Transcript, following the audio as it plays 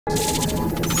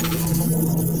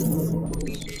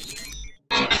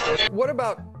What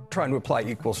about trying to apply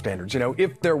equal standards? You know,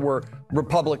 if there were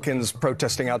Republicans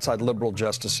protesting outside liberal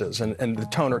justices and the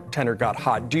tenor got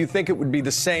hot, do you think it would be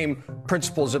the same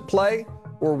principles at play?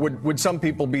 Or would some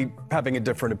people be having a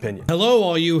different opinion? Hello,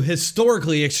 all you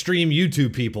historically extreme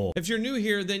YouTube people. If you're new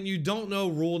here, then you don't know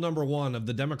rule number 1 of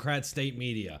the Democrat state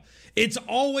media. It's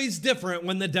always different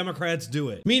when the Democrats do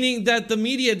it. Meaning that the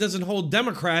media doesn't hold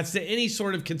Democrats to any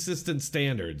sort of consistent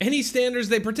standards. Any standards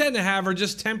they pretend to have are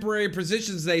just temporary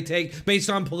positions they take based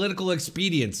on political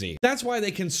expediency. That's why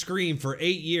they can scream for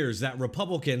 8 years that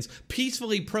Republicans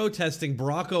peacefully protesting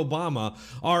Barack Obama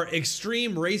are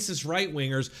extreme racist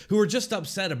right-wingers who are just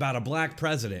upset about a black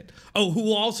president. Oh,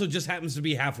 who also just happens to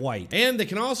be half white. And they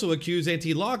can also accuse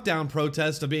anti-lockdown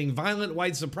protests of being violent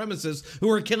white supremacists who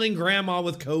are killing grandma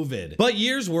with COVID. But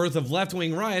years worth of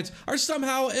left-wing riots are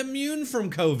somehow immune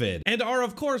from COVID and are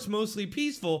of course mostly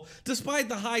peaceful despite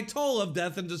the high toll of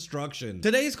death and destruction.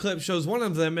 Today's clip shows one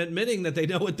of them admitting that they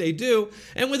know what they do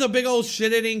and with a big old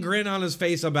shit-eating grin on his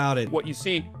face about it. What you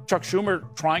see Chuck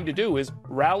Schumer trying to do is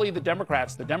rally the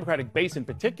Democrats, the Democratic base in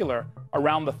particular,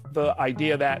 around the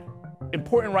idea that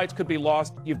important rights could be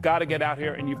lost. You've got to get out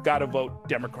here and you've got to vote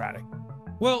Democratic.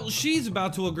 Well, she's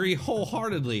about to agree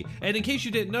wholeheartedly. And in case you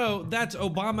didn't know, that's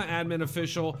Obama admin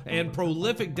official and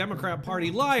prolific Democrat Party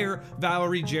liar,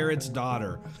 Valerie Jarrett's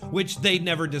daughter, which they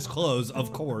never disclose,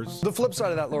 of course. The flip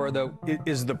side of that, Laura, though,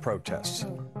 is the protests.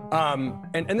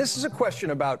 And this is a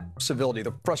question about civility.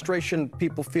 The frustration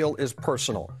people feel is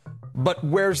personal. But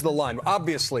where's the line?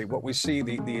 Obviously, what we see,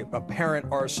 the apparent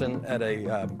arson at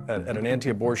an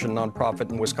anti-abortion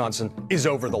nonprofit in Wisconsin is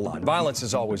over the line. Violence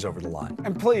is always over the line.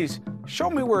 And please, show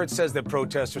me where it says that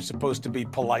protests are supposed to be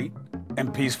polite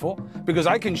and peaceful, because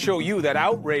I can show you that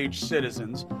outraged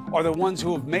citizens are the ones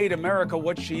who have made America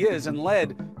what she is and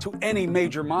led to any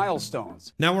major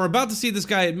milestones. Now, we're about to see this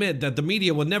guy admit that the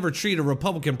media will never treat a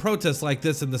Republican protest like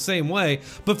this in the same way,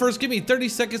 but first give me 30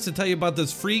 seconds to tell you about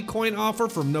this free coin offer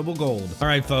from Noble Gold. All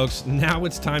right, folks, now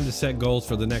it's time to set goals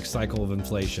for the next cycle of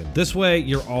inflation. This way,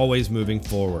 you're always moving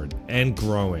forward and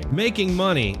growing, making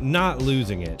money, not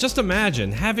losing it. Just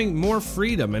imagine having more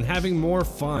freedom and having more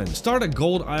fun. Start a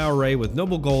gold IRA with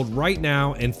Noble Gold right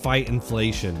now and fight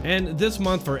inflation. And this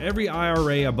month, for every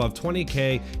IRA above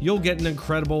 20K, you'll get an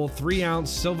incredible 3-ounce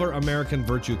silver American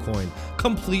Virtue coin,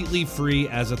 completely free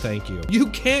as a thank you. You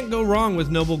can't go wrong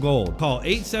with Noble Gold. Call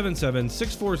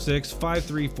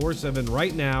 877-646-5347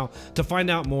 right now to find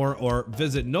out more, or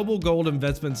visit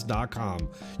noblegoldinvestments.com.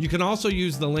 You can also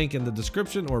use the link in the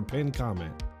description or pinned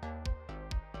comment.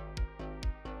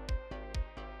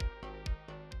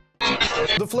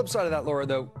 The flip side of that, Laura,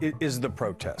 though, is the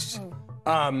protests.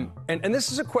 And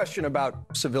this is a question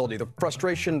about civility. The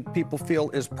frustration people feel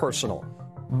is personal.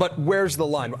 But where's the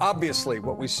line? Obviously,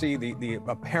 what we see, the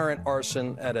apparent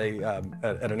arson at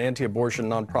an anti-abortion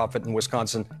nonprofit in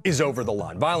Wisconsin is over the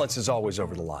line. Violence is always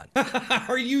over the line.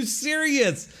 Are you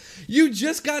serious? You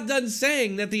just got done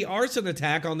saying that the arson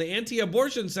attack on the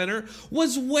anti-abortion center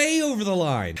was way over the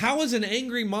line. How is an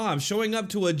angry mob showing up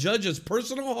to a judge's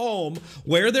personal home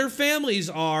where their families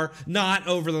are not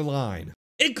over the line?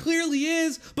 It clearly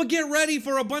is, but get ready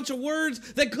for a bunch of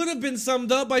words that could have been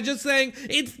summed up by just saying,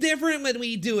 it's different when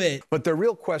we do it. But there are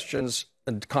real questions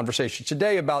and conversations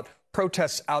today about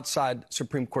protests outside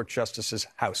Supreme Court justices'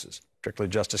 houses, particularly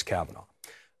Justice Kavanaugh.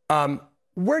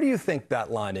 Where do you think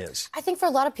that line is? I think for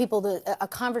a lot of people, a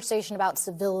conversation about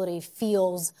civility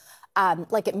feels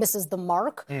like it misses the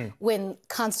mark when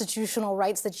constitutional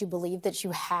rights that you believe that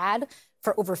you had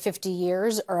for over 50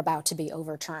 years are about to be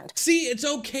overturned. See, it's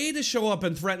okay to show up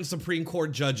and threaten Supreme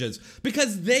Court judges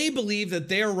because they believe that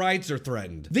their rights are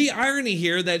threatened. The irony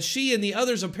here that she and the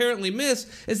others apparently miss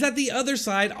is that the other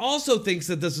side also thinks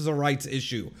that this is a rights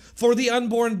issue for the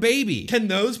unborn baby. Can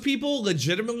those people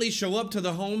legitimately show up to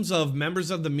the homes of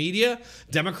members of the media,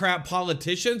 Democrat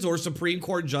politicians, or Supreme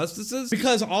Court justices?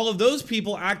 Because all of those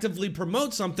people actively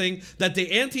promote something that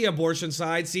the anti-abortion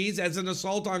side sees as an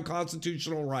assault on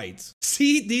constitutional rights.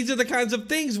 See, these are the kinds of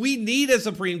things we need a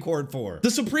Supreme Court for.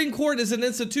 The Supreme Court is an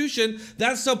institution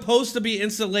that's supposed to be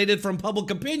insulated from public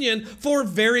opinion for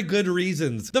very good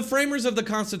reasons. The framers of the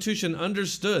Constitution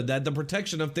understood that the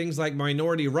protection of things like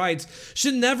minority rights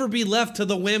should never be left to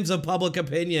the whims of public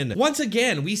opinion. Once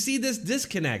again, we see this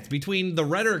disconnect between the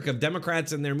rhetoric of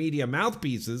Democrats and their media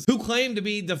mouthpieces, who claim to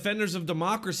be defenders of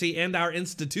democracy and our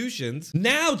institutions,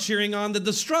 now cheering on the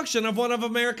destruction of one of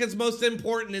America's most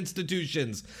important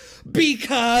institutions.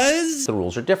 Because the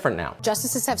rules are different now.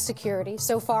 Justices have security.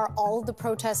 So far, all of the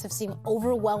protests have seemed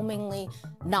overwhelmingly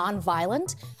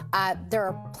nonviolent. There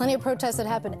are plenty of protests that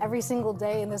happen every single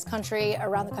day in this country,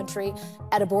 around the country,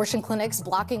 at abortion clinics,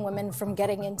 blocking women from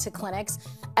getting into clinics.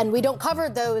 And we don't cover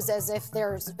those as if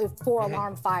there's 4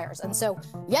 alarm fires. And so,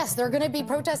 yes, there are going to be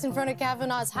protests in front of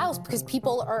Kavanaugh's house because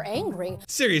people are angry.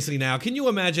 seriously now, can you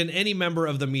imagine any member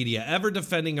of the media ever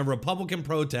defending a Republican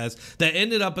protest that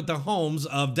ended up at the homes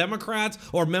of Democrats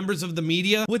or members of the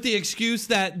media with the excuse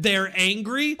that they're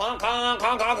angry?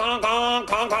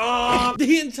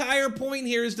 The entire point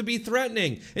here is to be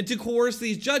threatening and to coerce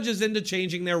these judges into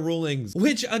changing their rulings,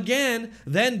 which again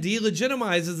then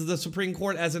delegitimizes the Supreme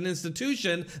Court as an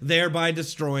institution, thereby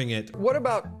destroying it. What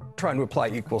about trying to apply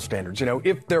equal standards? You know,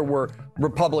 if there were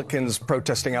Republicans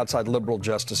protesting outside liberal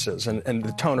justices and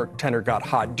the tenor got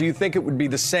hot, do you think it would be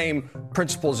the same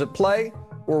principles at play?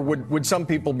 Or would some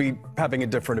people be having a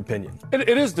different opinion?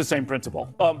 It is the same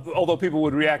principle, although people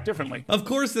would react differently. Of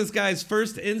course, this guy's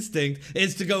first instinct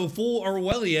is to go full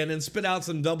Orwellian and spit out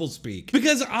some doublespeak,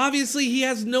 because obviously he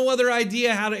has no other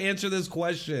idea how to answer this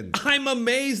question. I'm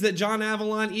amazed that John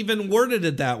Avallone even worded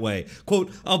it that way,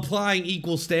 quote, applying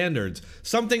equal standards,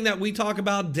 something that we talk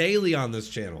about daily on this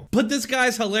channel. But this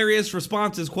guy's hilarious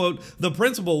response is, quote, the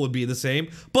principle would be the same,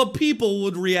 but people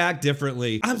would react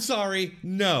differently. I'm sorry,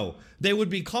 no. They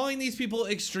would be calling these people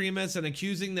extremists and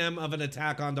accusing them of an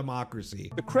attack on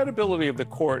democracy. The credibility of the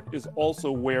court is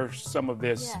also where some of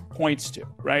this points to,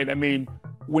 right? I mean,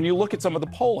 when you look at some of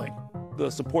the polling, the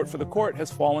support for the court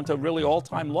has fallen to really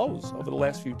all-time lows over the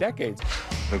last few decades.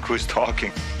 Look who's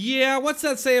talking. Yeah, what's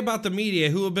that say about the media,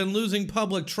 who have been losing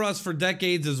public trust for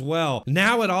decades as well?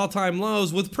 Now at all-time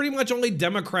lows, with pretty much only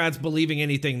Democrats believing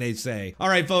anything they say. All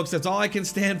right, folks, that's all I can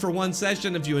stand for one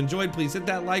session. If you enjoyed, please hit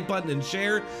that like button and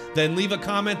share, then leave a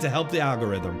comment to help the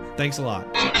algorithm. Thanks a lot.